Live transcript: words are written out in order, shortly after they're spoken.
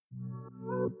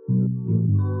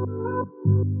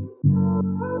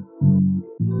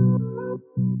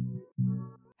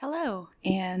Hello,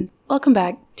 and welcome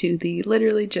back to the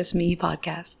Literally Just Me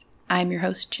podcast. I'm your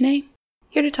host, Janae,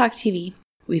 here to talk TV.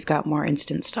 We've got more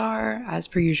Instant Star, as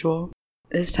per usual.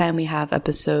 This time we have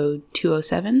episode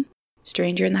 207,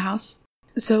 Stranger in the House.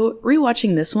 So,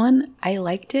 rewatching this one, I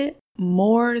liked it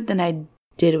more than I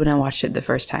did when I watched it the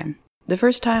first time. The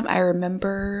first time, I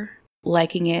remember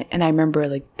liking it, and I remember,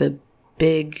 the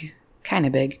big, kind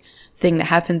of big, thing that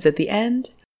happens at the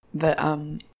end. But,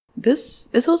 this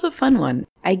was a fun one.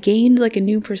 I gained, a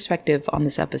new perspective on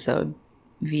this episode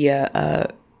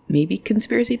via, maybe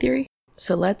conspiracy theory.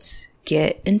 So let's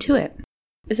get into it.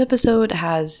 This episode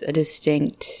has a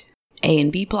distinct A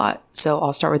and B plot, so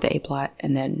I'll start with the A plot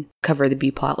and then cover the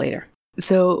B plot later.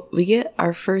 So we get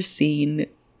our first scene,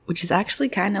 which is actually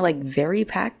kind of very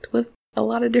packed with a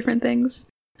lot of different things.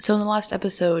 So in the last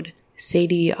episode,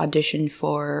 Sadie auditioned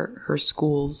for her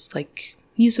school's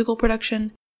musical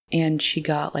production, and she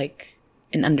got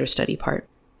an understudy part.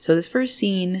 So this first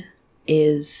scene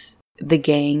is the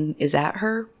gang is at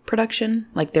her production,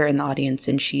 they're in the audience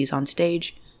and she's on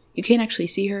stage. You can't actually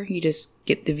see her, you just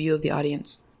get the view of the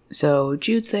audience. So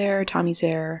Jude's there, Tommy's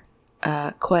there,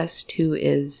 Quest, who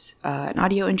is an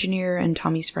audio engineer and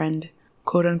Tommy's friend,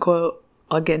 quote unquote.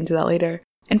 I'll get into that later.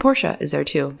 And Portia is there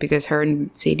too, because her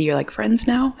and Sadie are friends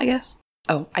now, I guess.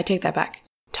 Oh, I take that back.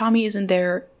 Tommy isn't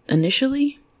there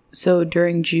initially. So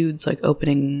during Jude's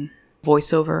opening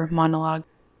voiceover monologue,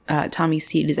 Tommy's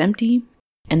seat is empty.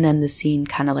 And then the scene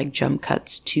kind of jump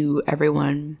cuts to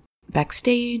everyone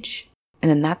backstage. And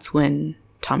then that's when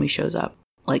Tommy shows up.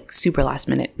 Super last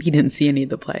minute. He didn't see any of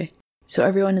the play. So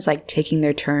everyone is taking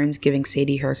their turns, giving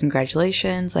Sadie her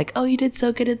congratulations. Oh, you did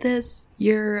so good at this.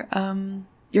 Your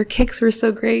kicks were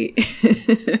so great.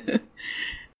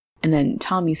 And then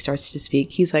Tommy starts to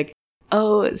speak. He's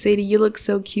oh, Sadie, you look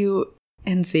so cute.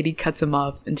 And Sadie cuts him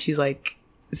off and she's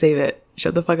save it.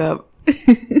 Shut the fuck up.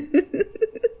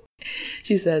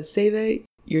 She says, save it.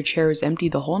 Your chair was empty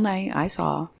the whole night. I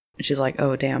saw. And she's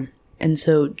oh, damn. And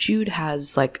so Jude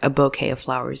has a bouquet of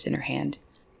flowers in her hand.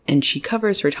 And she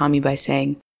covers for Tommy by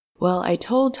saying, well, I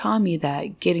told Tommy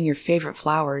that getting your favorite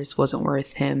flowers wasn't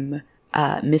worth him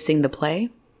missing the play,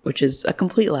 which is a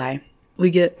complete lie. We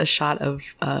get a shot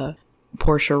of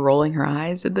Portia rolling her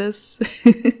eyes at this.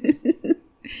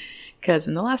 Because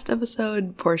in the last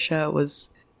episode, Portia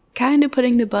was kind of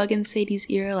putting the bug in Sadie's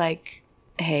ear,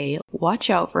 hey, watch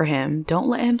out for him. Don't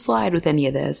let him slide with any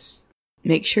of this.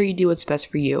 Make sure you do what's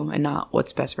best for you and not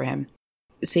what's best for him.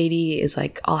 Sadie is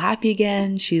all happy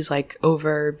again. She's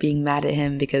over being mad at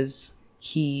him because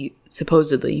he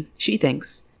supposedly, she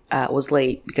thinks, was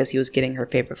late because he was getting her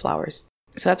favorite flowers.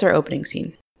 So that's our opening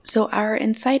scene. So our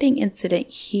inciting incident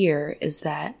here is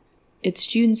that it's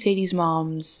Jude and Sadie's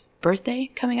mom's birthday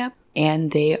coming up,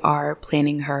 and they are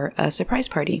planning her a surprise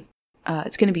party.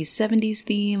 It's going to be 70s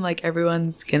theme,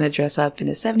 everyone's going to dress up in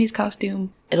a 70s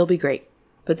costume. It'll be great.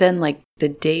 But then, the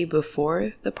day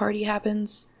before the party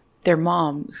happens, their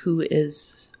mom, who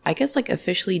is, I guess,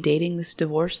 officially dating this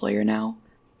divorce lawyer now,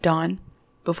 Dawn.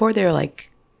 Before they were, I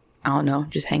don't know,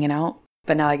 just hanging out.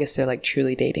 But now I guess they're,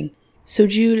 truly dating. So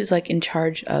Jude is, in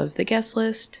charge of the guest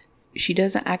list. She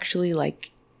doesn't actually,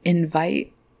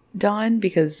 invite Dawn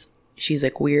because she's,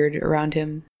 weird around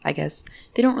him, I guess.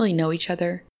 They don't really know each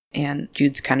other. And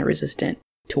Jude's kind of resistant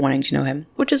to wanting to know him,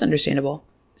 which is understandable.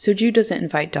 So Jude doesn't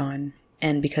invite Dawn.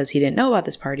 And because he didn't know about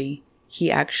this party,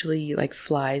 he actually,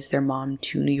 flies their mom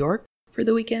to New York for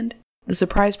the weekend. The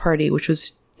surprise party, which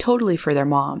was totally for their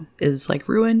mom, is,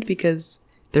 ruined because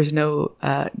there's no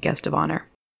guest of honor.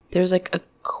 There's, a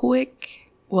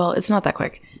quick... Well, it's not that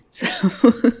quick.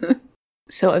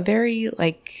 So a very,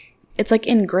 it's,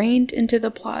 ingrained into the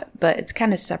plot, but it's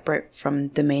kind of separate from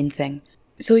the main thing.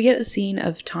 So we get a scene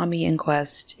of Tommy and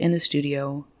Quest in the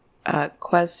studio.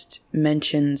 Quest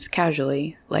mentions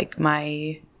casually,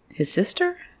 his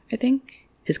sister, I think?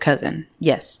 His cousin.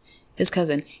 Yes, his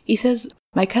cousin. He says,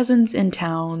 my cousin's in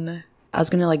town. I was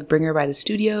gonna, bring her by the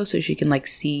studio so she can,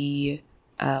 see,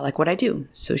 what I do.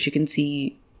 So she can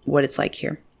see what it's like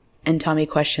here. And Tommy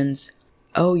questions,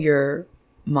 oh, your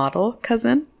model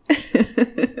cousin?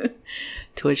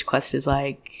 To which Quest is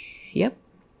yep.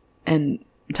 And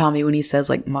Tommy, when he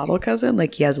says, model cousin,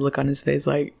 he has a look on his face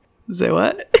say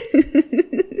what?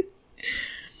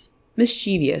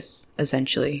 Mischievous,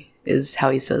 essentially, is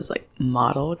how he says,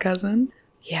 model cousin.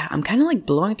 Yeah, I'm kind of,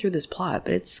 blowing through this plot,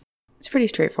 but it's pretty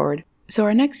straightforward. So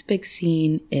our next big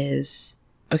scene is...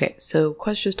 Okay, so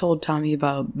Quest just told Tommy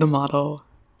about the model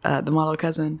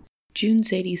cousin. June and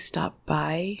Sadie stopped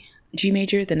by G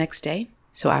Major the next day.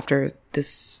 So after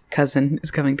this cousin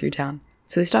is coming through town.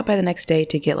 So they stop by the next day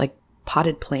to get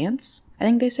potted plants, I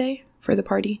think they say, for the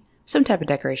party. Some type of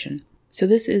decoration. So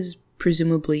this is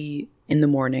presumably in the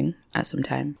morning at some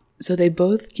time. So they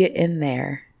both get in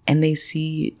there and they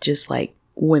see just like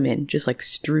women just like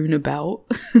strewn about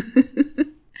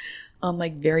on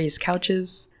like various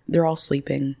couches. They're all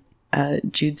sleeping.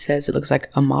 Jude says it looks like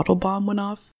a model bomb went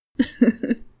off.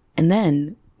 And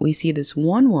then we see this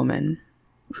one woman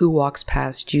who walks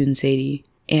past Jude and Sadie,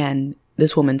 and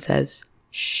this woman says,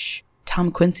 "Shh,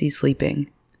 Tom Quincy's sleeping."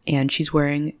 And she's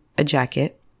wearing a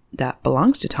jacket that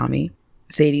belongs to Tommy.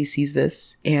 Sadie sees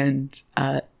this and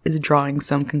is drawing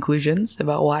some conclusions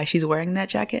about why she's wearing that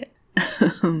jacket.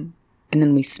 And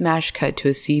then we smash cut to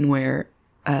a scene where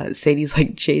Sadie's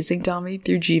like chasing Tommy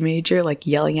through G major, like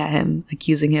yelling at him,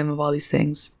 accusing him of all these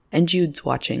things. And Jude's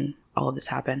watching all of this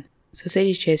happen. So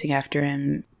Sadie's chasing after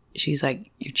him. She's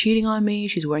like, "You're cheating on me.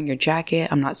 She's wearing your jacket.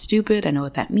 I'm not stupid. I know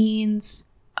what that means."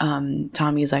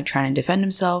 Tommy is like trying to defend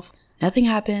himself. Nothing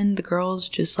happened. The girls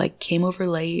just like came over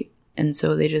late. And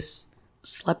so they just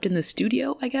slept in the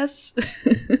studio, I guess.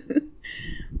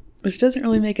 Which doesn't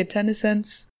really make a ton of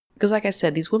sense. Because like I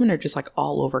said, these women are just like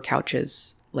all over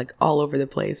couches. Like all over the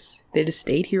place. They just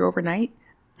stayed here overnight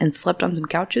and slept on some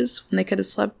couches when they could have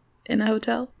slept in a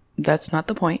hotel. That's not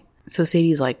the point. So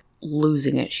Sadie's like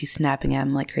losing it. She's snapping at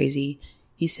him like crazy.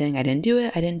 He's saying, "I didn't do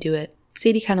it. I didn't do it."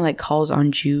 Sadie kind of like calls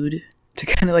on Jude to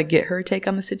kind of like get her take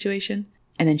on the situation.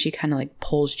 And then she kind of like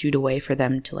pulls Jude away for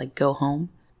them to like go home.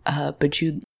 But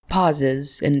Jude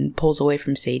pauses and pulls away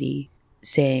from Sadie,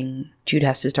 saying Jude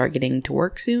has to start getting to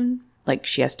work soon. Like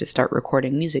she has to start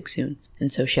recording music soon.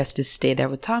 And so she has to stay there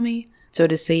with Tommy. So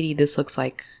to Sadie, this looks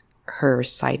like her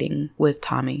siding with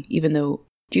Tommy, even though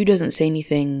Jude doesn't say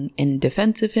anything in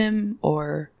defense of him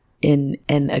or in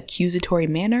an accusatory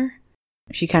manner.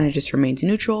 She kind of just remains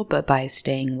neutral, but by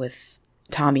staying with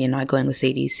Tommy and not going with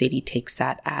Sadie, Sadie takes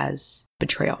that as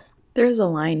betrayal. There's a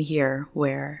line here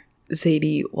where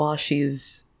Sadie, while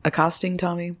she's accosting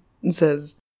Tommy,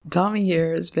 says, "Tommy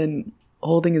here has been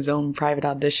holding his own private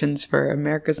auditions for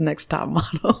America's Next Top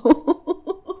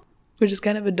Model." Which is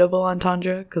kind of a double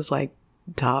entendre, because like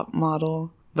top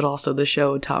model, but also the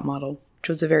show Top Model, which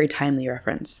was a very timely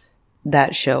reference.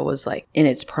 That show was like in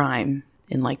its prime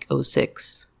in like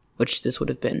 2006, which this would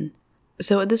have been.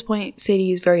 So at this point,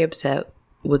 Sadie is very upset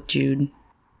with Jude.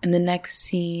 In the next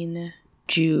scene,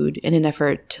 Jude, in an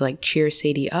effort to like cheer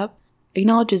Sadie up,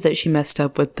 acknowledges that she messed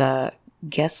up with the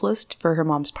guest list for her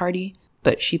mom's party,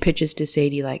 but she pitches to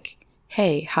Sadie like,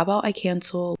 "Hey, how about I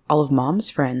cancel all of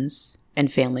Mom's friends and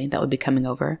family that would be coming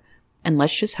over, and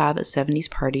let's just have a 70s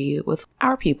party with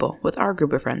our people, with our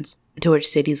group of friends." To which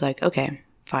Sadie's like, "Okay,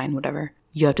 fine, whatever.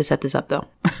 You have to set this up though."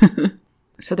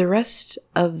 So the rest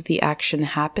of the action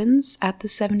happens at the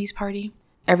 70s party.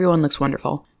 Everyone looks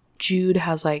wonderful. Jude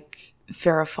has like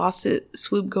Farrah Fawcett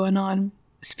swoop going on.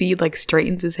 Speed like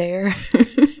straightens his hair.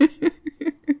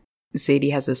 Sadie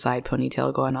has a side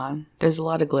ponytail going on. There's a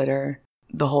lot of glitter.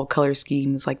 The whole color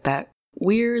scheme is like that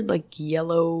weird like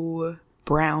yellow,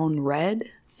 brown, red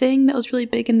thing that was really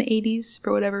big in the 80s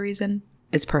for whatever reason.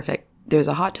 It's perfect. There's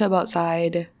a hot tub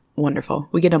outside. Wonderful.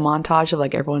 We get a montage of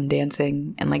like everyone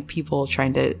dancing and like people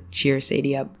trying to cheer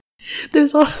Sadie up.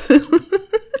 There's also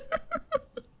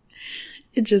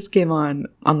it just came on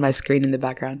my screen in the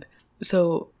background.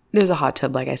 So there's a hot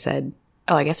tub, like I said.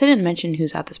 Oh, I guess I didn't mention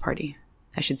who's at this party.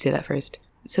 I should say that first.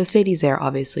 So Sadie's there,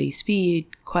 obviously. Speed,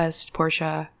 Quest,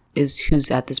 Portia is who's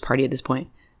at this party at this point.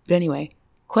 But anyway,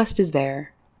 Quest is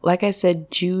there. Like I said,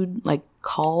 Jude like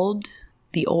called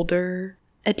the older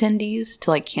attendees to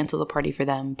like cancel the party for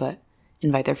them, but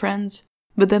invite their friends.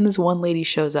 But then this one lady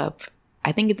shows up.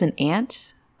 I think it's an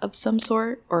aunt of some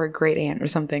sort, or a great aunt or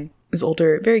something. This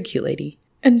older, very cute lady.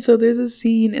 And so there's a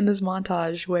scene in this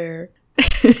montage where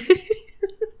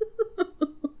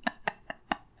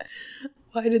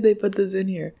why did they put this in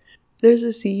here? There's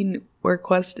a scene where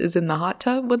Quest is in the hot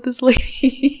tub with this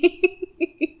lady.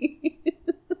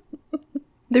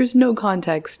 There's no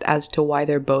context as to why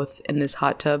they're both in this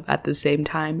hot tub at the same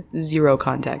time. Zero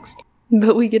context.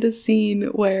 But we get a scene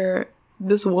where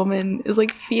this woman is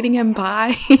like feeding him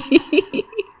pie.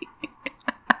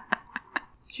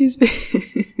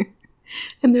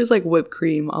 And there's like whipped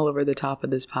cream all over the top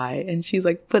of this pie. And she's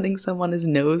like putting some on his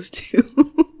nose too.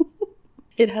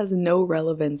 It has no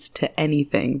relevance to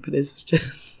anything, but it's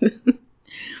just,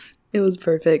 it was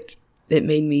perfect. It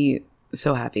made me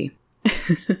so happy.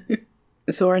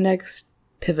 So our next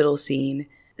pivotal scene,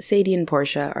 Sadie and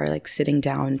Portia are like sitting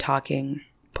down talking.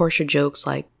 Portia jokes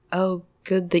like, "Oh,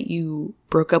 good that you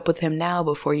broke up with him now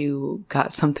before you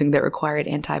got something that required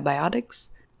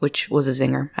antibiotics," which was a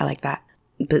zinger. I like that.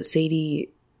 But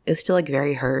Sadie is still like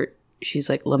very hurt. She's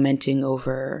like lamenting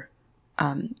over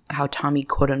how Tommy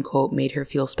quote unquote made her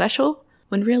feel special,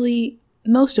 when really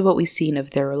most of what we've seen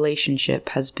of their relationship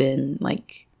has been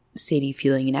like Sadie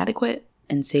feeling inadequate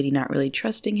and Sadie not really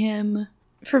trusting him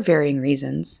for varying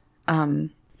reasons.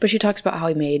 But she talks about how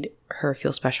he made her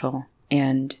feel special,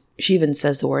 and she even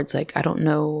says the words like, I don't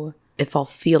know if I'll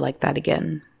feel like that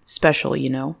again. Special, you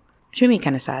know? Which made me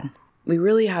kind of sad. We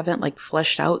really haven't like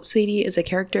fleshed out Sadie as a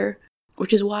character,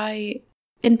 which is why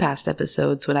in past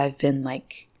episodes when I've been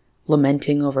like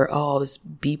lamenting over, oh, this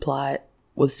B-plot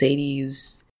with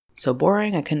Sadie's so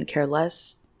boring, I couldn't care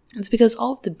less. It's because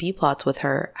all of the B-plots with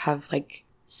her have like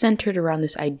centered around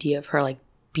this idea of her like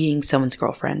being someone's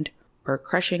girlfriend or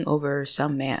crushing over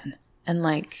some man. And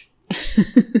like,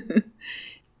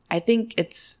 I think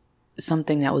it's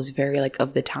something that was very like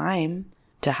of the time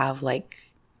to have like,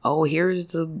 oh,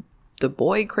 here's the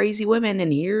boy crazy women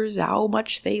and here's how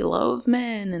much they love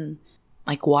men. And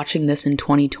like watching this in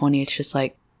 2020, it's just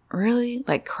like, really?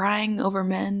 Like crying over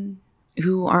men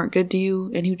who aren't good to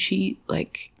you and who cheat?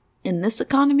 Like in this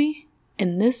economy?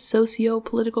 In this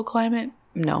socio-political climate?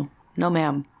 No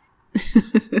ma'am.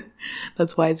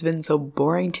 That's why it's been so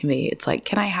boring to me. It's like,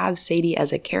 can I have Sadie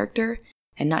as a character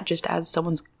and not just as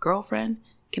someone's girlfriend?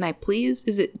 Can I please?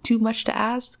 Is it too much to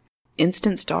ask?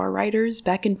 Instant star writers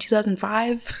back in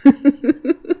 2005?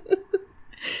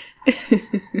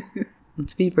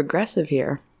 Let's be progressive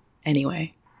here.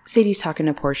 Anyway, Sadie's talking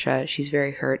to Portia. She's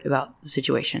very hurt about the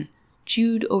situation.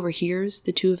 Jude overhears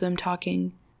the two of them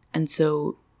talking, and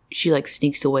so she like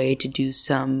sneaks away to do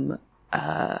some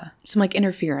like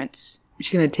interference.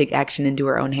 She's gonna take action into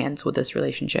her own hands with this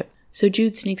relationship. So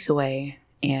Jude sneaks away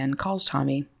and calls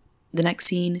Tommy. The next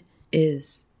scene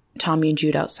is Tommy and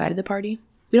Jude outside of the party.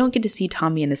 We don't get to see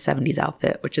Tommy in his 70s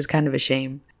outfit, which is kind of a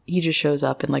shame. He just shows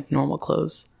up in like normal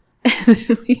clothes.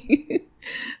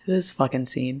 This fucking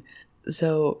scene.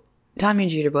 So Tommy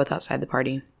and Jude are both outside the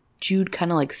party. Jude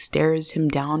kind of like stares him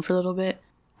down for a little bit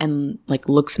and like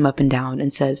looks him up and down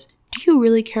and says, do you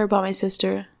really care about my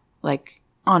sister? Like,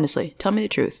 honestly, tell me the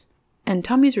truth. And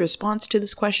Tommy's response to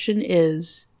this question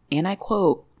is, and I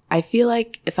quote, I feel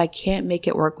like if I can't make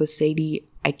it work with Sadie,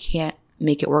 I can't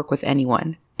make it work with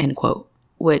anyone, end quote.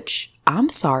 Which, I'm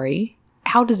sorry,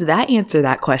 how does that answer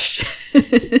that question?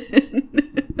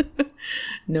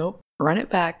 Nope. Run it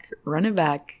back.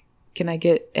 Can I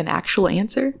get an actual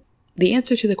answer? The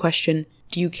answer to the question,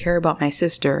 do you care about my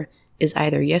sister, is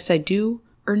either yes, I do,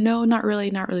 or no, not really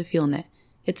feeling it.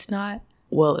 It's not,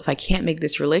 well, if I can't make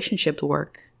this relationship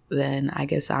work, then I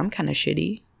guess I'm kind of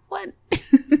shitty. What?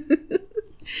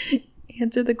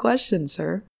 Answer the question,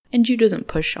 sir. And Jude doesn't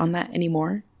push on that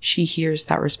anymore. She hears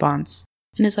that response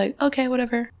and is like, okay,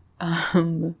 whatever.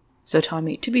 So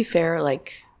Tommy, to be fair,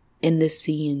 like in this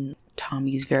scene,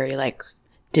 Tommy's very like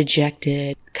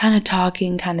dejected, kind of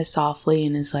talking kind of softly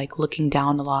and is like looking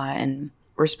down a lot. And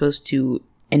we're supposed to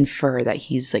infer that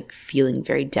he's like feeling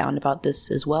very down about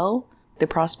this as well. The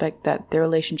prospect that their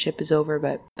relationship is over.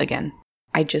 But again,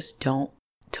 I just don't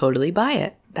totally buy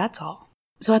it. That's all.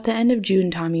 So at the end of Jude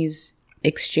and Tommy's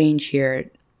exchange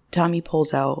here, Tommy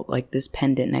pulls out like this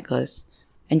pendant necklace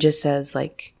and just says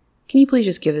like, can you please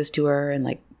just give this to her and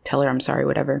like tell her I'm sorry,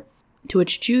 whatever. To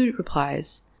which Jude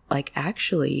replies, like,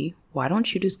 actually, why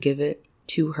don't you just give it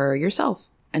to her yourself?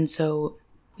 And so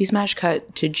we smash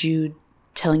cut to Jude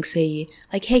telling Sadie,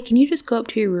 like, hey, can you just go up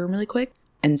to your room really quick?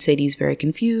 And Sadie's very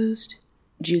confused.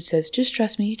 Jude says, just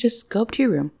trust me, just go up to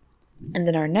your room. And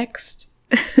then our next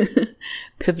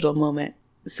pivotal moment.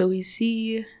 So we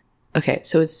see, okay,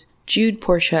 so it's Jude,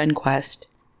 Portia, and Quest,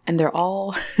 and they're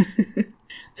all,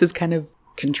 this is kind of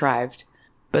contrived,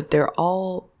 but they're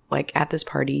all like at this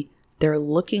party. They're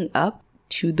looking up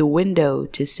to the window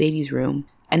to Sadie's room,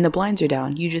 and the blinds are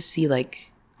down. You just see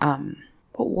like,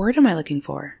 what word am I looking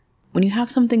for? When you have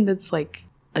something that's like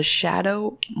a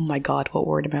shadow, oh my god, what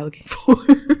word am I looking for?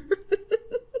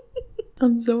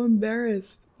 I'm so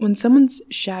embarrassed. When someone's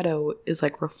shadow is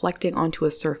like reflecting onto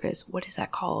a surface, what is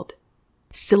that called?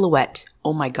 Silhouette.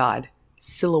 Oh my god.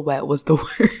 Silhouette was the word.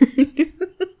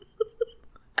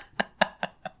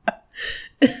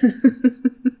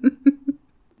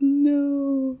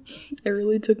 No. It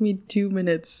really took me 2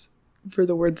 minutes for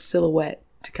the word silhouette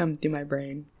to come through my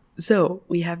brain. So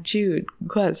we have Jude,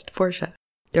 Quest, Portia.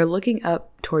 They're looking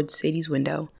up towards Sadie's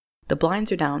window. The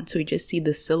blinds are down, so we just see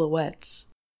the silhouettes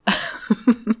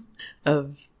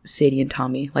of Sadie and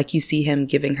Tommy. Like you see him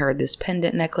giving her this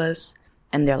pendant necklace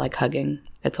and they're like hugging.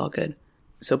 It's all good.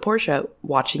 So Portia,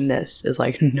 watching this, is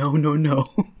like, no.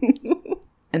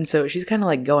 And so she's kind of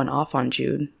like going off on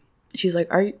Jude. She's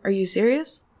like, are you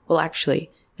serious? Well, actually,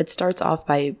 it starts off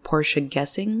by Portia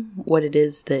guessing what it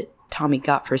is that Tommy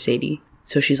got for Sadie.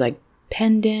 So she's like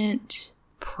pendant,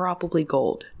 probably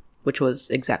gold, which was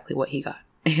exactly what he got.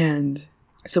 And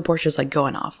so Portia's like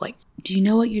going off, like, do you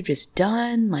know what you've just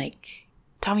done? Like,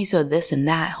 Tommy said this and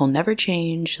that, he'll never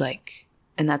change, like,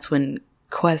 and that's when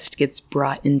Quest gets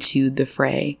brought into the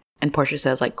fray, and Portia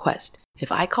says, like, Quest,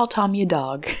 if I call Tommy a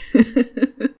dog,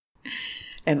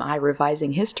 am I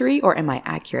revising history or am I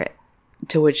accurate?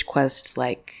 To which Quest,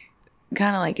 like,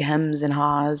 kind of like hems and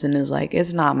haws and is like,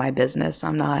 it's not my business,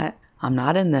 I'm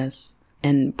not in this.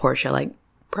 And Portia, like,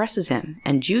 presses him,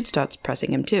 and Jude starts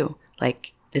pressing him too,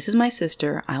 like, this is my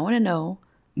sister, I want to know,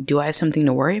 do I have something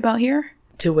to worry about here?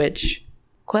 To which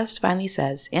Quest finally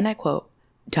says, and I quote,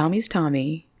 Tommy's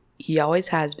Tommy, he always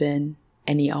has been,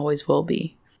 and he always will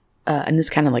be. And this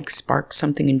kind of like sparks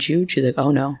something in Jude. She's like,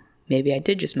 oh no, maybe I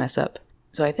did just mess up.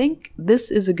 So I think this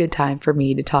is a good time for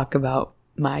me to talk about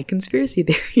my conspiracy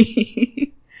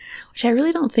theory, which I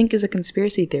really don't think is a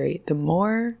conspiracy theory the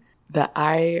more that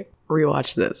I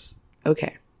rewatch this.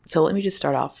 Okay, so let me just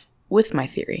start off with my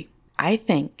theory. I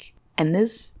think, and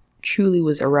this truly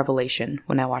was a revelation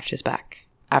when I watched this back,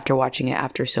 after watching it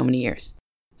after so many years.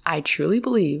 I truly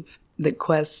believe that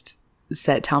Quest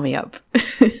set Tommy up.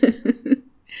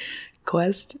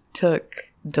 Quest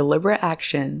took deliberate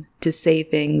action to say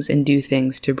things and do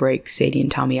things to break Sadie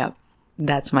and Tommy up.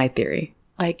 That's my theory.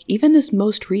 Like, even this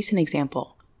most recent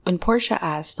example, when Portia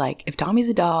asked, like, if Tommy's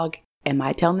a dog, am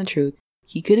I telling the truth?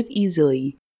 He could have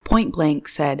easily, point blank,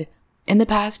 said, in the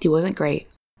past he wasn't great,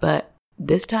 but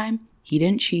this time he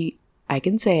didn't cheat. I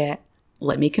can say it.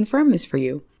 Let me confirm this for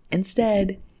you.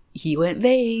 Instead, he went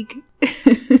vague.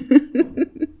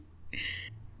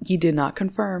 He did not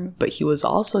confirm, but he was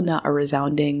also not a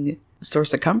resounding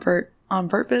source of comfort on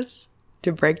purpose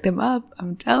to break them up.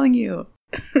 I'm telling you.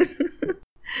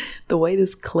 The way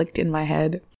this clicked in my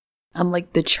head, I'm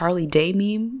like the Charlie Day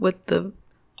meme with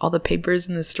all the papers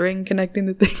and the string connecting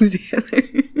the things together.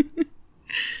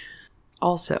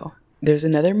 Also, there's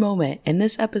another moment in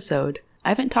this episode. I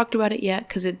haven't talked about it yet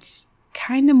because it's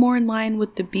kind of more in line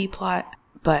with the B plot,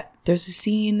 but there's a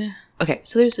scene. Okay,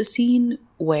 so there's a scene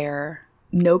where,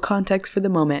 no context for the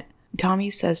moment, Tommy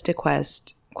says to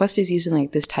Quest is using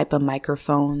like this type of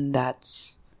microphone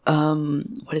that's,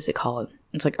 what is it called?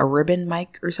 It's like a ribbon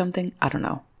mic or something. I don't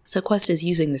know. So Quest is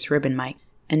using this ribbon mic,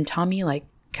 and Tommy like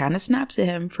kind of snaps at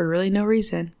him for really no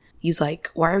reason. He's like,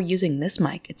 why are you using this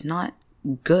mic? It's not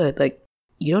good. Like,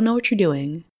 you don't know what you're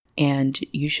doing, and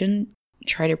you shouldn't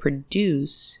try to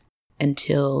produce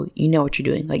until you know what you're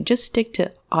doing. Like, just stick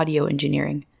to audio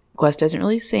engineering. Quest doesn't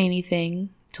really say anything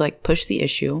to like push the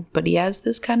issue, but he has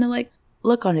this kind of like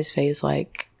look on his face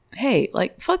like, hey,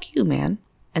 like, fuck you, man.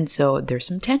 And so there's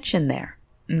some tension there.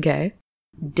 Okay.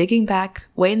 Digging back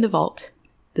way in the vault,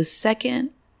 I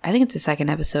think it's the second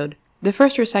episode, the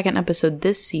first or second episode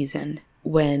this season,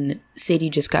 when Sadie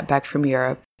just got back from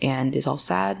Europe and is all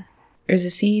sad, there's a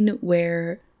scene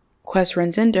where Quest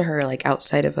runs into her like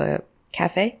outside of a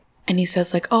cafe, and he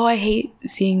says like, oh, I hate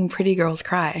seeing pretty girls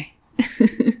cry.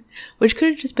 Which could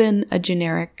have just been a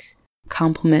generic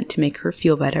compliment to make her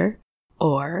feel better,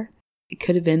 or it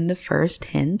could have been the first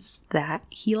hints that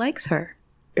he likes her.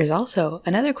 There's also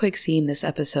another quick scene this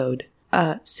episode.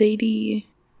 Sadie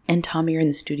and Tommy are in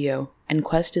the studio, and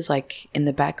Quest is like in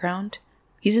the background.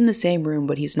 He's in the same room,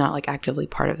 but he's not like actively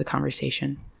part of the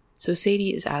conversation. So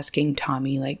Sadie is asking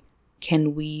Tommy like,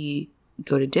 can we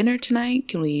go to dinner tonight?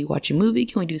 Can we watch a movie?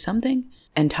 Can we do something?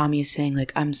 And Tommy is saying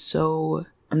like, I'm so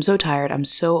tired. I'm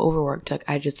so overworked. Like,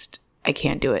 I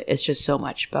can't do it. It's just so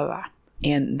much, blah, blah.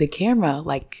 And the camera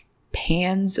like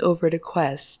pans over to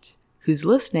Quest, who's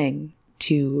listening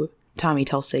to Tommy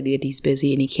tell Sadie that he's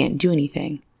busy and he can't do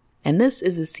anything. And this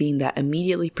is the scene that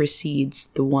immediately precedes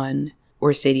the one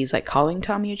where Sadie's like calling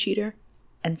Tommy a cheater.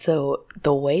 And so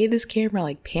the way this camera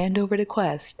like panned over to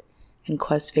Quest, and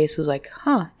Quest's face was like,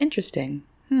 huh, interesting.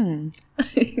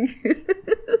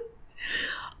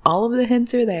 All of the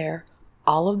hints are there.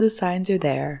 All of the signs are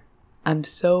there. I'm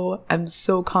so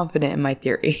confident in my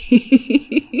theory.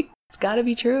 It's gotta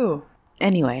be true.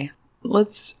 Anyway,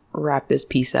 let's wrap this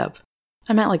piece up.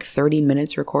 I'm at like 30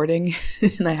 minutes recording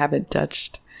and I haven't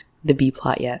touched the B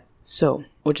plot yet. So,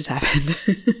 what just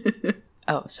happened?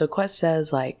 Oh, so Quest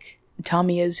says like,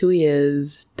 Tommy is who he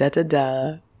is,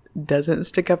 doesn't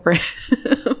stick up for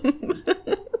him.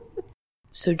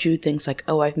 So Jude thinks like,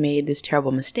 oh, I've made this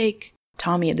terrible mistake.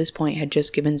 Tommy at this point had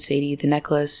just given Sadie the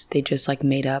necklace. They just like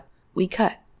made up. We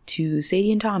cut to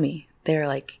Sadie and Tommy. They're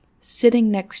like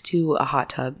sitting next to a hot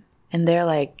tub, and they're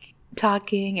like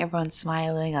talking, everyone's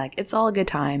smiling, like it's all a good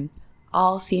time.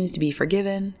 All seems to be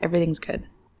forgiven, everything's good.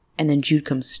 And then Jude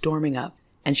comes storming up,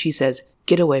 and she says,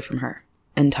 get away from her.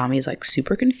 And Tommy's like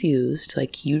super confused,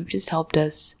 like, you just helped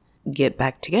us get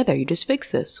back together. You just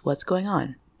fix this. What's going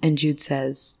on? And Jude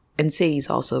says, and Sadie's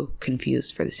also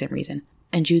confused for the same reason.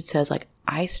 And Jude says, like,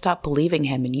 I stopped believing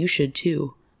him and you should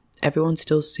too. Everyone's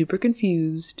still super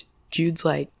confused. Jude's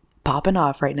like popping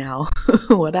off right now.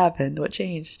 What happened? What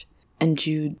changed? And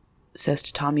Jude says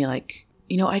to Tommy, like,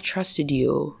 you know, I trusted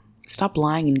you. Stop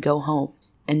lying and go home.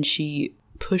 And she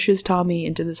pushes Tommy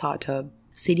into this hot tub.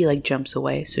 Sadie, like, jumps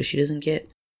away so she doesn't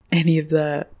get any of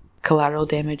the collateral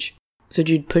damage. So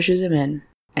Jude pushes him in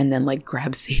and then, like,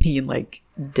 grabs Sadie and, like,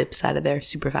 dips out of there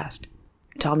super fast.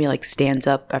 Tommy, like, stands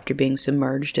up after being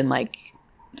submerged and, like,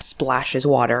 splashes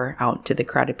water out to the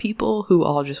crowd of people who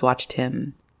all just watched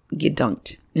him get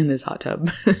dunked in this hot tub.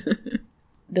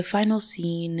 The final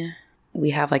scene, we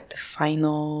have, like, the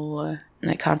final,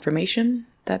 like, confirmation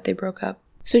that they broke up.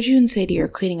 So Jude and Sadie are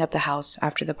cleaning up the house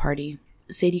after the party.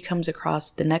 Sadie comes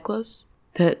across the necklace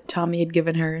that Tommy had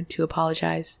given her to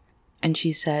apologize. And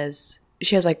she says,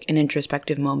 she has, like, an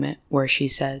introspective moment where she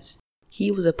says,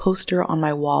 he was a poster on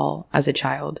my wall as a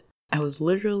child. I was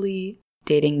literally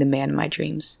dating the man of my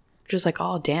dreams. Just like,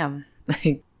 oh, damn.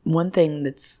 Like, one thing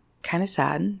that's kind of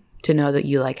sad to know that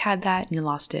you, like, had that and you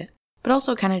lost it. But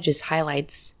also kind of just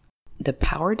highlights the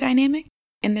power dynamic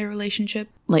in their relationship.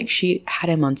 Like, she had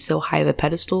him on so high of a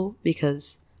pedestal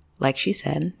because, like she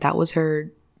said, that was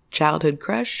her childhood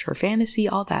crush, her fantasy,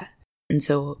 all that. And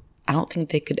so I don't think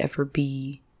they could ever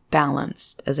be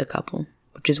balanced as a couple,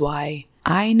 which is why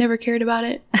I never cared about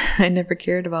it. I never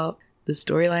cared about the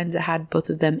storylines that had both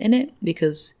of them in it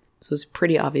because this was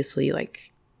pretty obviously,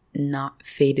 like, not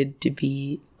fated to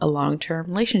be a long-term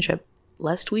relationship.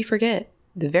 Lest we forget,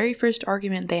 the very first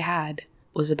argument they had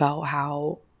was about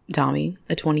how Tommy,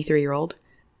 a 23-year-old,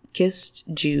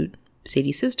 kissed Jude,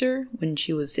 Sadie's sister, when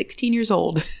she was 16 years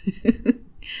old.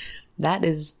 That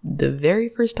is the very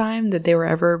first time that they were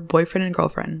ever boyfriend and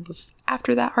girlfriend, was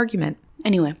after that argument.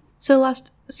 Anyway, so the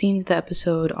last scenes of the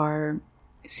episode are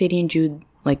Sadie and Jude,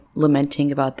 like,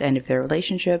 lamenting about the end of their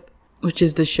relationship, which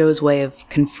is the show's way of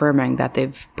confirming that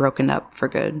they've broken up for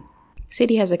good.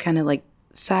 Sadie has a kind of, like,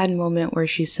 sad moment where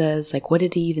she says, like, what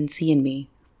did he even see in me?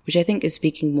 Which I think is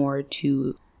speaking more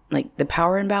to, like, the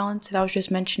power imbalance that I was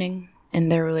just mentioning in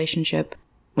their relationship,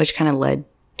 which kind of led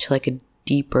to, like, a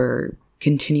deeper,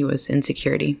 continuous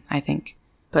insecurity, I think.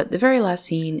 But the very last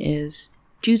scene is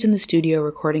Jude's in the studio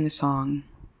recording a song.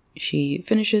 She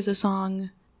finishes a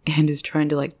song and is trying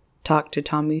to, like, talk to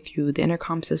Tommy through the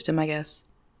intercom system, I guess.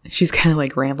 She's kind of,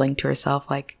 like, rambling to herself,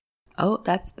 like, oh,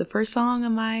 that's the first song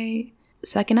on my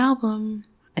second album.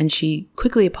 And she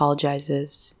quickly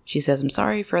apologizes. She says, I'm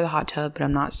sorry for the hot tub, but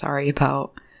I'm not sorry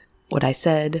about what I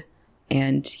said.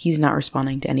 And he's not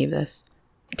responding to any of this.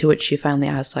 To which she finally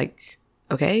asks, like,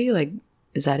 okay, like,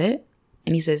 is that it?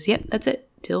 And he says, yep, that's it.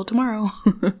 Till tomorrow.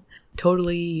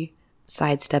 Totally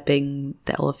sidestepping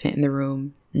the elephant in the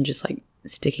room and just, like,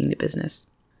 sticking to business.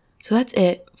 So that's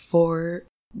it for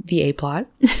the A-plot.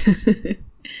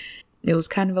 It was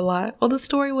kind of a lot. Well, the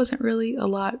story wasn't really a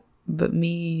lot, but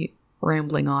me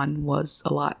rambling on was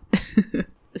a lot.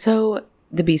 So,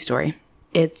 the B story.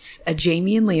 It's a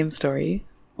Jamie and Liam story,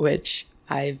 which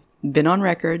I've been on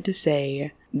record to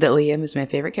say that Liam is my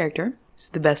favorite character. It's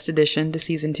the best addition to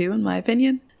season 2, in my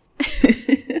opinion.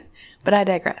 But I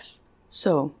digress.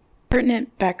 So,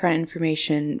 pertinent background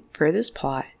information for this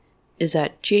plot is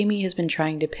that Jamie has been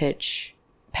trying to pitch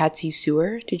Patsy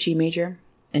Sewer to G Major,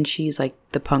 and she's, like,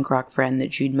 the punk rock friend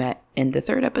that Jude met in the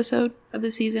 3rd episode of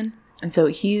the season. And so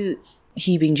he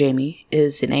being Jamie,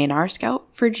 is an A&R scout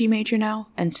for G Major now,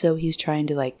 and so he's trying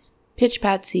to, like, pitch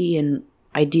Patsy and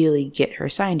ideally get her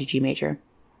signed to G Major.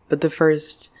 But the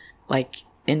first, like,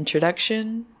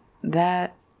 introduction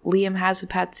that Liam has with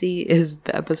Patsy is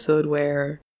the episode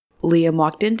where Liam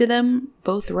walked into them,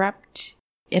 both wrapped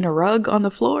in a rug on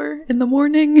the floor in the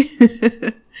morning.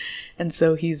 And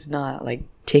so he's not, like,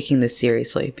 taking this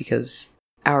seriously because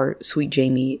our sweet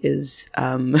Jamie is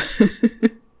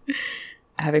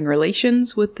having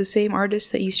relations with the same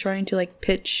artist that he's trying to, like,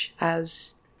 pitch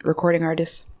as recording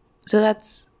artist. So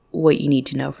that's what you need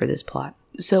to know for this plot.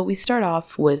 So we start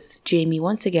off with Jamie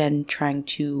once again trying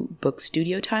to book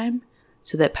studio time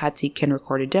so that Patsy can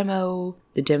record a demo,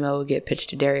 the demo will get pitched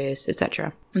to Darius,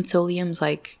 etc. And so Liam's,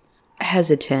 like,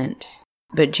 hesitant,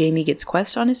 but Jamie gets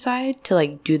Quest on his side to,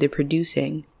 like, do the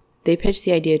producing. They pitch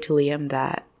the idea to Liam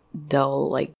that they'll,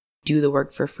 like, do the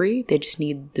work for free, they just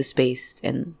need the space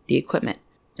and the equipment.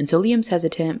 And so Liam's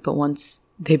hesitant, but once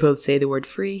they both say the word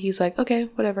free, he's like, okay,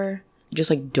 whatever. Just,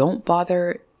 like, don't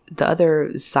bother the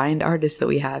other signed artists that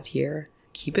we have here.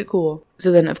 Keep it cool.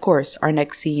 So then, of course, our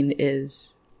next scene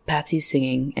is Patsy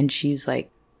singing, and she's, like,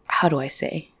 how do I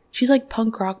say? She's, like,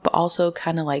 punk rock, but also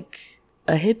kind of, like,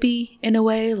 a hippie in a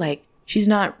way. Like, she's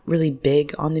not really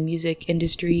big on the music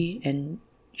industry, and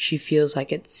she feels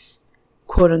like it's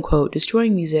quote unquote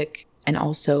destroying music, and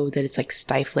also that it's like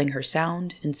stifling her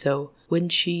sound. And so when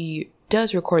she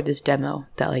does record this demo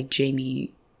that like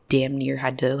Jamie damn near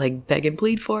had to like beg and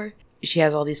plead for, she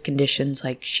has all these conditions.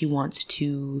 Like, she wants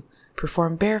to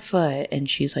perform barefoot, and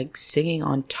she's like singing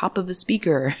on top of a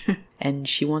speaker and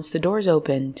she wants the doors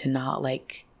open to not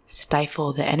like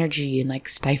stifle the energy and like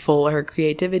stifle her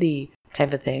creativity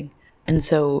type of thing. And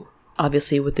so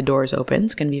obviously with the doors open,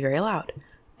 it's going to be very loud.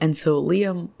 And so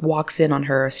Liam walks in on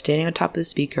her standing on top of the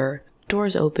speaker,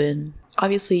 doors open,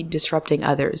 obviously disrupting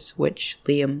others, which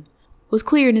Liam was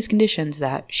clear in his conditions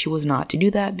that she was not to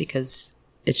do that because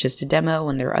it's just a demo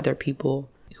and there are other people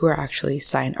who are actually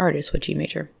signed artists with G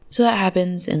Major. So that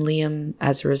happens, and Liam,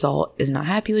 as a result, is not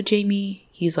happy with Jamie.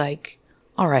 He's like,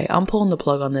 all right, I'm pulling the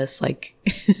plug on this. Like,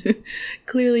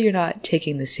 clearly you're not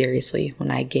taking this seriously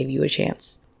when I gave you a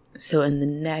chance. So in the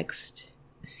next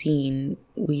scene,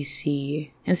 we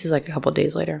see, and this is like a couple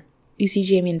days later, we see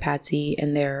Jamie and Patsy,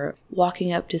 and they're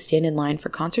walking up to stand in line for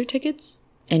concert tickets,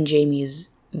 and Jamie's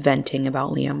venting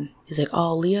about Liam. He's like,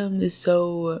 oh, Liam is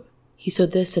he's so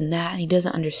this and that, and he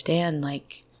doesn't understand,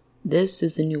 like, this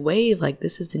is the new wave, like,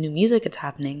 this is the new music that's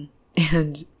happening.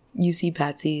 And you see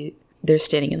Patsy, they're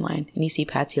standing in line, and you see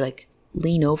Patsy, like,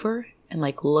 lean over and,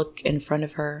 like, look in front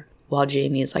of her while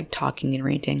Jamie is, like, talking and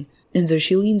ranting. And so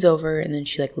she leans over, and then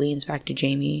she, like, leans back to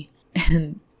Jamie,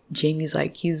 and Jamie's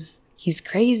like, he's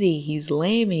crazy, he's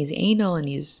lame, and he's anal,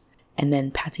 and then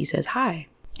Patsy says, hi.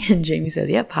 And Jamie says,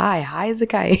 yep, hi as a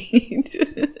kite.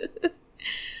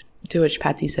 To which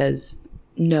Patsy says,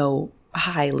 no,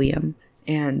 hi, Liam.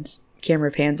 And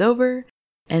camera pans over,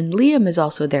 and Liam is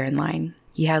also there in line.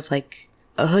 He has like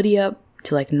a hoodie up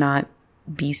to like not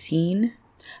be seen.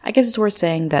 I guess it's worth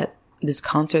saying that this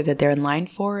concert that they're in line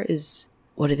for is,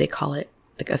 what do they call it?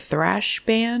 Like a thrash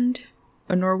band?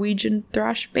 A Norwegian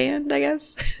thrash band, I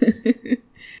guess?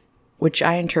 Which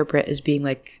I interpret as being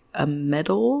like a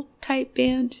metal type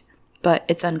band, but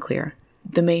it's unclear.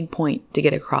 The main point to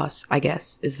get across, I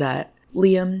guess, is that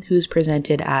Liam, who's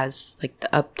presented as like the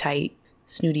uptight,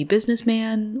 snooty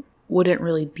businessman, wouldn't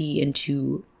really be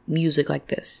into music like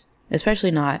this,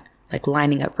 especially not like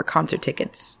lining up for concert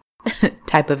tickets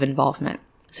type of involvement.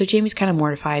 So Jamie's kind of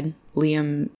mortified.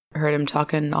 Liam heard him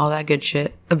talking all that good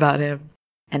shit about him,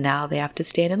 and now they have to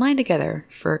stand in line together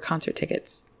for concert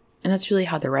tickets. And that's really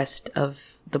how the rest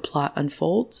of the plot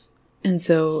unfolds. And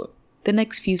so the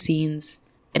next few scenes,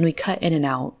 and we cut in and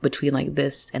out between like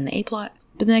this and the A-plot,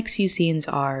 but the next few scenes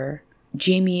are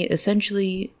Jamie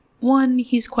essentially, one,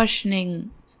 he's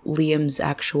questioning Liam's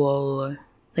actual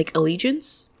like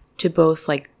allegiance to both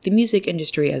like the music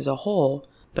industry as a whole,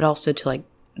 but also to like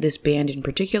this band in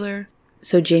particular.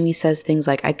 So Jamie says things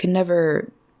like, I could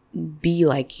never be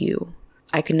like you.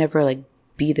 I could never like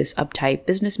be this uptight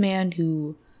businessman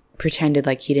who pretended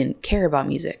like he didn't care about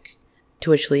music. To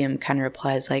which Liam kind of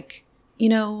replies like, you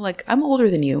know, like, I'm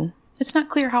older than you. It's not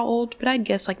clear how old, but I'd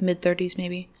guess like mid-30s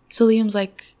maybe. So Liam's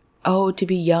like, oh, to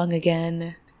be young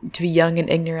again, to be young and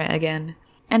ignorant again.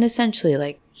 And essentially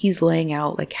like he's laying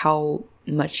out like how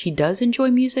much he does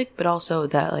enjoy music, but also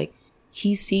that like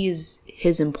he sees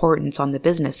his importance on the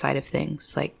business side of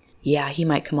things. Like, yeah, he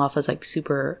might come off as like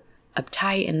super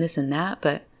uptight and this and that,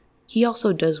 but he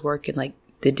also does work in like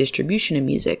the distribution of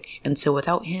music. And so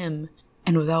without him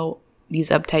and without these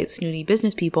uptight, snooty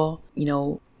business people, you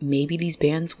know, maybe these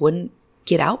bands wouldn't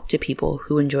get out to people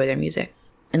who enjoy their music.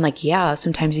 And like, yeah,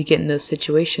 sometimes you get in those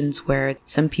situations where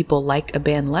some people like a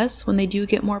band less when they do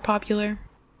get more popular.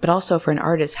 But also for an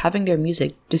artist, having their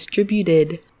music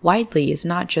distributed widely is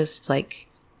not just like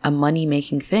a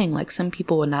money-making thing. Like, some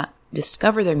people would not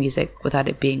discover their music without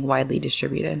it being widely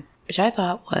distributed, which I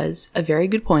thought was a very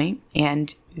good point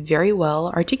and very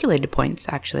well articulated points,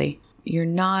 actually. You're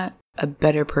not a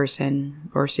better person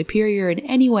or superior in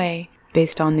any way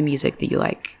based on the music that you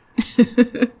like.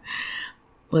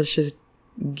 Let's just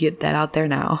get that out there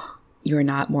now. You're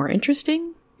not more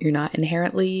interesting. You're not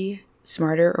inherently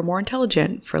smarter or more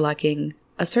intelligent for liking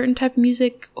a certain type of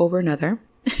music over another.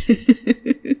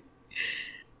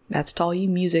 That's to all you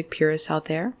music purists out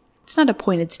there. It's not a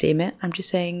pointed statement. I'm just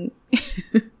saying,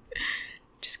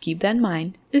 just keep that in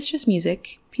mind. It's just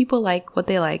music. People like what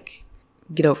they like.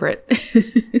 Get over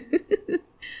it.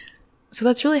 So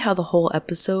that's really how the whole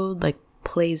episode like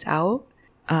plays out.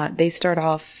 They start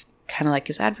off kind of like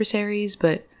as adversaries,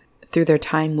 but through their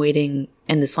time waiting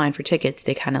in this line for tickets,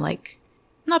 they kind of like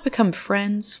not become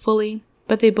friends fully,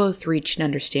 but they both reach an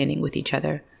understanding with each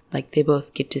other. Like, they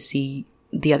both get to see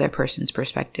the other person's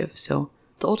perspective. So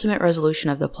the ultimate resolution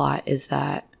of the plot is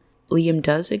that Liam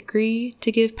does agree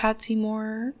to give Patsy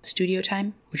more studio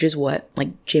time, which is what,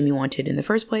 like, Jimmy wanted in the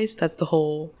first place. That's the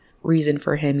whole reason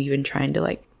for him even trying to,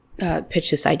 like,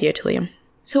 pitch this idea to Liam.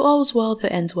 So all is well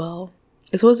that ends well.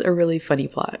 This was a really funny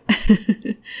plot.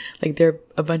 Like, there are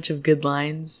a bunch of good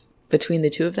lines between the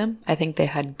two of them. I think they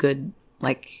had good,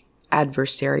 like,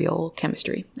 adversarial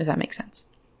chemistry, if that makes sense.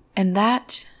 And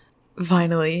that,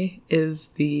 finally, is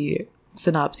the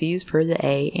synopses for the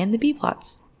A and the B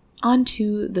plots. On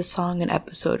to the song and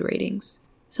episode ratings.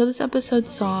 So this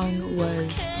episode's song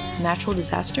was Natural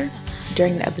Disaster.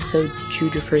 During the episode,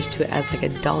 Jude refers to it as like a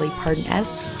Dolly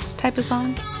Parton-esque type of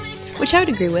song, which I would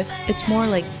agree with. It's more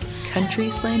like country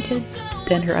slanted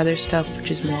than her other stuff,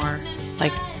 which is more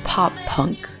like pop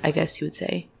punk, I guess you would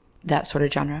say. That sort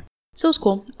of genre. So it was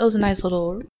cool. It was a nice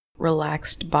little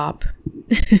relaxed bop.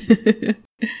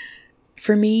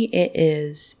 For me, it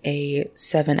is a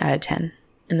 7 out of 10.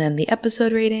 And then the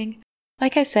episode rating,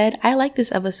 like I said, I like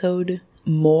this episode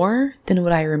more than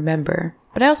what I remember.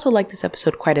 But I also like this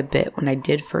episode quite a bit when I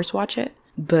did first watch it.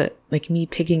 But like me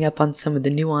picking up on some of the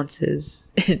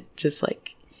nuances, it just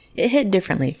like, it hit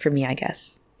differently for me, I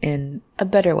guess, in a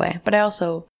better way. But I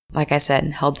also, like I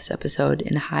said, held this episode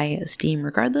in high esteem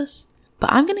regardless.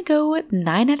 But I'm going to go with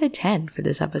 9 out of 10 for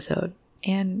this episode.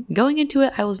 And going into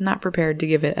it, I was not prepared to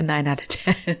give it a 9 out of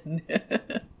 10.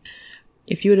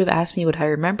 If you would have asked me what I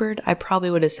remembered, I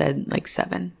probably would have said like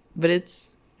 7. But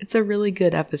it's a really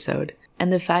good episode.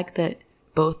 And the fact that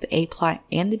both the A plot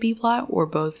and the B plot were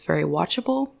both very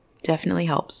watchable definitely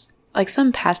helps. Like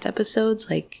some past episodes,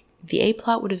 like the A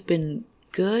plot would have been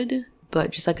good,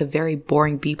 but just like a very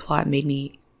boring B plot made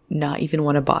me not even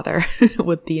want to bother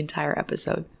with the entire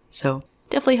episode. So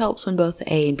definitely helps when both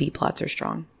the A and B plots are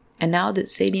strong. And now that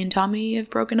Sadie and Tommy have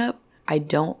broken up, I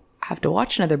don't have to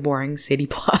watch another boring Sadie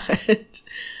plot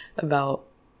about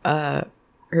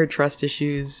her trust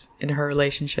issues in her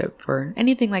relationship or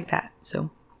anything like that. So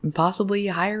possibly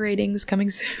higher ratings coming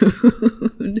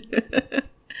soon.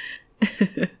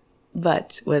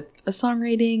 But with a song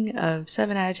rating of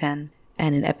 7 out of 10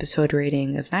 and an episode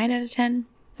rating of 9 out of 10,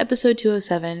 episode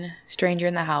 207, Stranger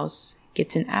in the House,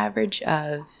 gets an average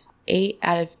of 8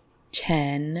 out of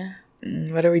 10.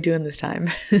 What are we doing this time?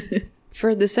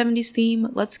 For the 70s theme,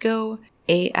 let's go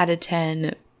 8 out of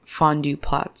 10 fondue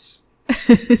plots.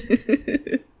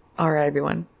 Alright,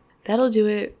 everyone. That'll do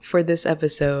it for this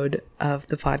episode of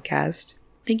the podcast.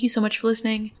 Thank you so much for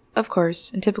listening. Of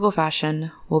course, in typical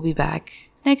fashion, we'll be back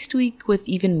next week with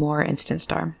even more Instant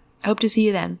Star. I hope to see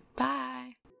you then.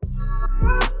 Bye!